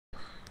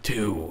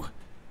2,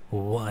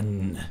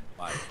 1.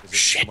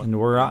 Shit. And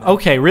we're on.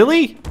 Okay,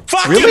 really?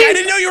 Fuck really? you! I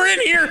didn't know you were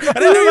in here! I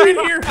didn't know you were in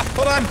here!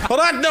 Hold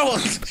on, no!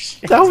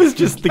 That was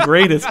just the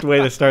greatest way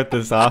to start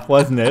this off,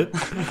 wasn't it?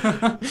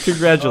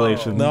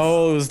 Congratulations.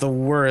 No, it was the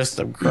worst.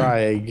 I'm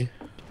crying.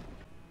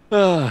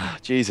 Oh,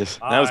 Jesus.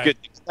 That was good.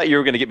 I thought you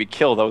were going to get me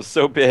killed. I was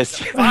so pissed.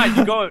 Fine,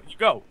 you go.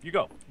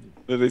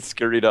 Then they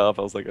scurried off.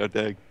 I was like, oh,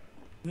 dang.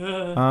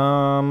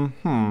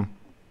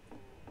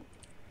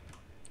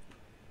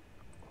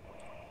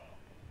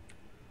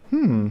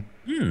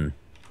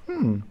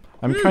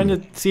 I'm trying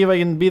to see if I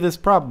can be this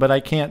prop, but I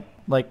can't,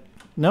 like,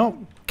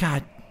 no.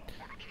 God.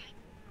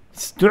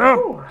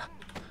 Stop.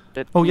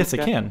 Oh, yes, I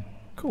can.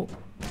 Cool.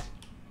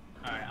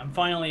 Alright, I'm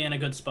finally in a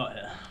good spot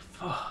here.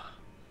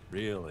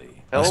 Really?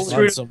 I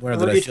spawned somewhere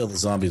that I feel the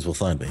zombies will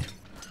find me.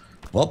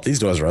 Well, these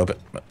doors are open.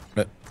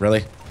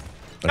 Really?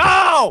 Okay.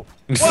 Ow!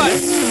 What?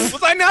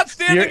 Was I not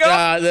standing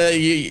up?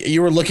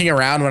 You were looking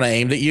around when I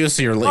aimed at you,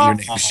 so your name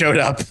showed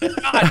up.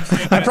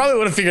 I probably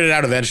would have figured it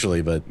out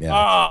eventually, but yeah.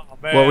 Oh,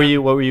 man.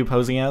 What were you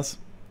posing as?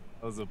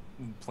 That was a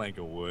plank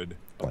of wood.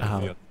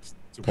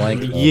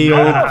 Plank. Ye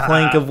old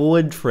plank of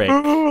wood trick.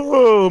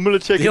 Oh, I'm going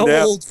to check The it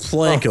out. old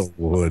plank of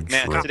wood.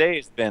 Man, trick. today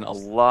has been a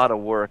lot of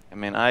work. I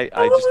mean, I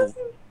just love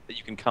that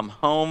you can come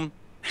home,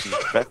 and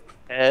rest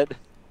your head,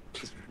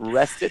 just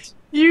rest it.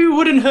 You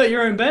wouldn't hurt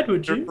your own bed,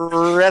 would you?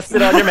 Rest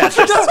it on your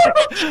mattress.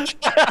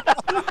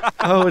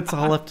 Oh, it's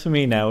all up to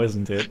me now,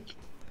 isn't it?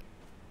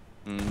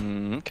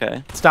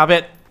 Okay. Stop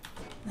it.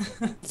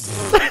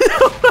 What's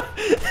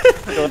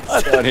going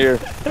on down here?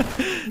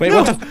 Wait,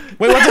 what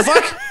the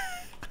fuck?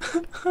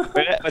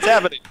 Wait, what's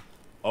happening?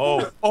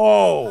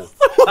 Oh.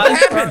 What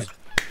happened?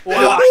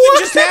 What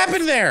just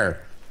happened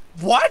there?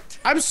 What?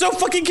 I'm so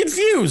fucking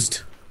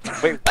confused.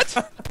 Wait, what?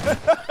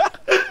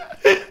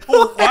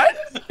 What?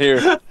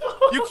 Here.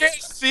 You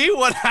can't see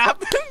what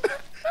happened?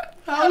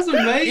 That was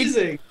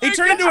amazing. He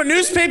turned into a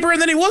newspaper and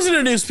then he wasn't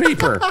a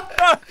newspaper. I'm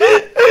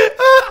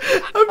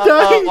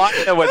dying.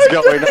 I know what's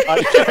going on.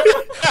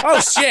 Oh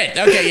shit.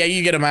 Okay, yeah,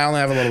 you get him. I only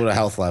have a little bit of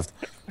health left.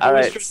 All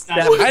right.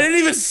 I didn't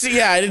even see.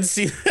 Yeah, I didn't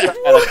see that.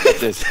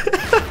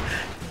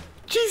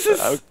 Jesus.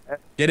 Okay.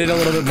 Get it a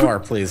little bit more,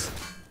 please.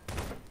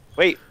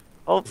 Wait.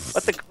 Oh,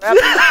 what the crap?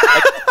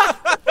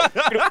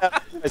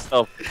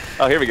 Myself.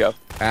 Oh, here we go.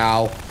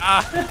 Ow.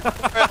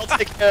 I'll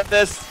take care of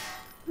this.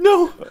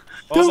 No.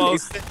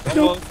 Almost.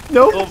 No.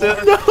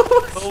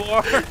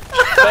 More.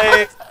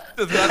 Hey.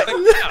 Oh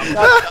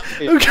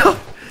God.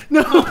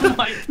 No. Oh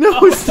my No.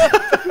 God.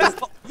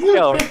 Stop.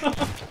 Yo,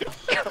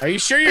 Are you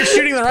sure you're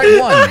shooting the right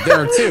one? There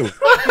are two.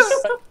 What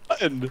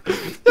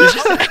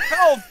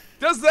health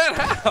does that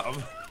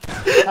have?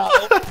 how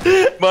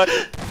much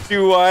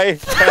do I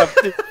have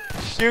to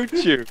shoot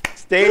you?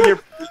 Stay in your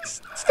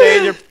place. Stay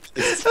in your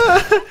place.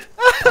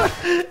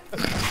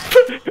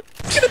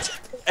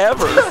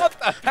 Ever. What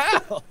the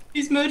hell?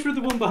 He's merged with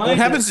the one What behind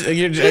happens?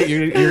 You're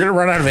gonna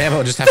run out of ammo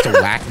and just have to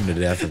whack him to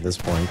death at this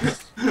point.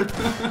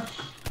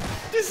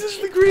 This is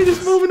the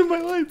greatest moment of my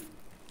life.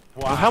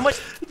 Well, how much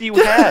do you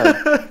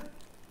have?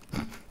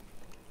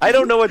 I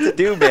don't know what to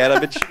do, man.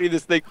 I've been shooting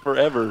this thing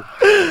forever.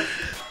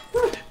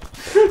 No.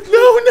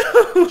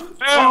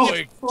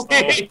 Holy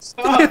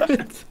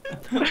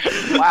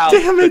Wow.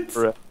 Damn it.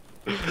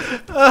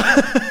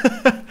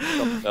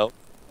 No.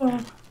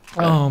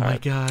 Oh my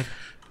God.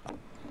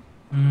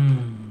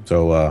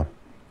 So,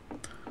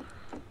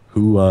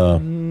 who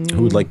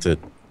would like to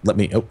let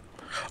me?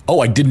 Oh,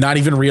 I did not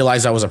even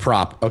realize I was a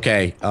prop.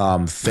 Okay,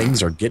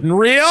 things are getting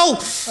real.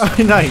 Oh,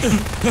 nice.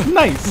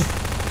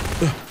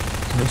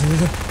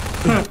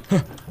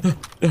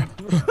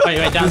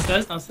 Wait,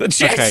 downstairs?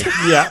 Shit. Okay.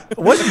 Yeah.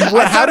 What?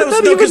 I How thought it did was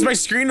that no, because even? my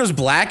screen was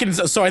black, and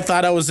so I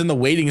thought I was in the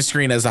waiting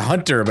screen as a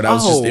hunter, but I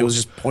was just it was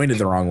just pointed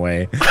the wrong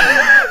way.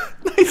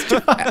 Nice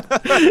job.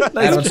 Nice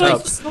Adam,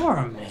 job. Snore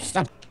on me.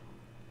 Stop.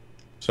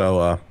 So,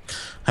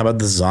 how about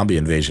the zombie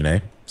invasion, eh?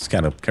 It's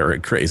kind of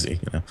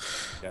crazy, you know.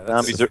 Yeah,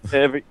 Zombies are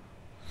every.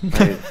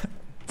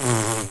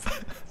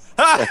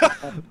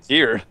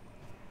 Here.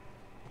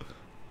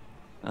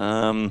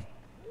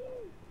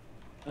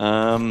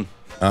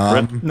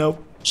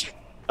 Nope.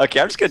 Okay,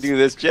 I'm just gonna do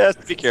this.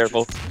 Just be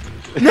careful.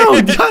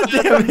 No, God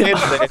damn it.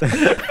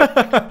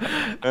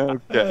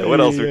 Okay, what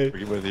else are we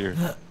working with here?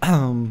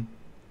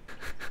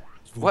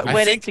 What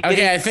went into getting...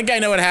 Okay, I think I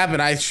know what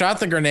happened. I shot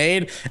the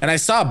grenade, and I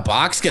saw a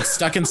box get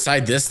stuck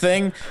inside this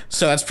thing,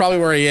 so that's probably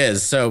where he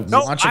is. So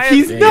No, launch a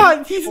He's grenade.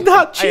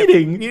 not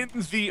cheating. I am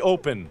in the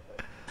open.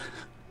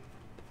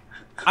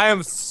 I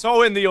am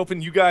so in the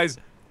open. You guys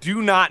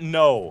do not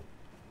know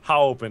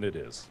how open it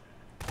is.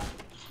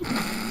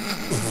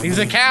 He's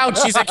a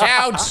couch. He's a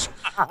couch.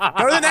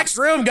 Go to the next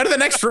room. Go to the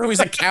next room. He's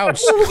a couch.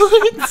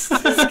 What's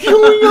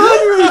going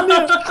on right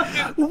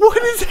now?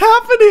 What is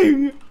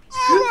happening?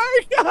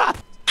 Oh my God!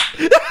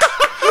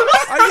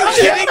 Are you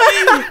kidding me?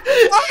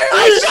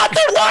 I shot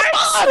the white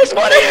box!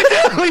 What are you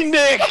doing,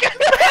 Nick?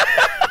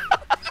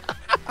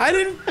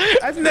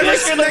 I've never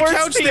seen the that worst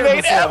couch there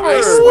teammate before. ever.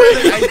 I swear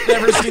that I've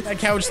never seen that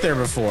couch there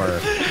before.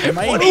 Am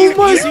I What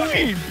insane? are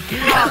you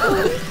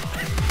doing?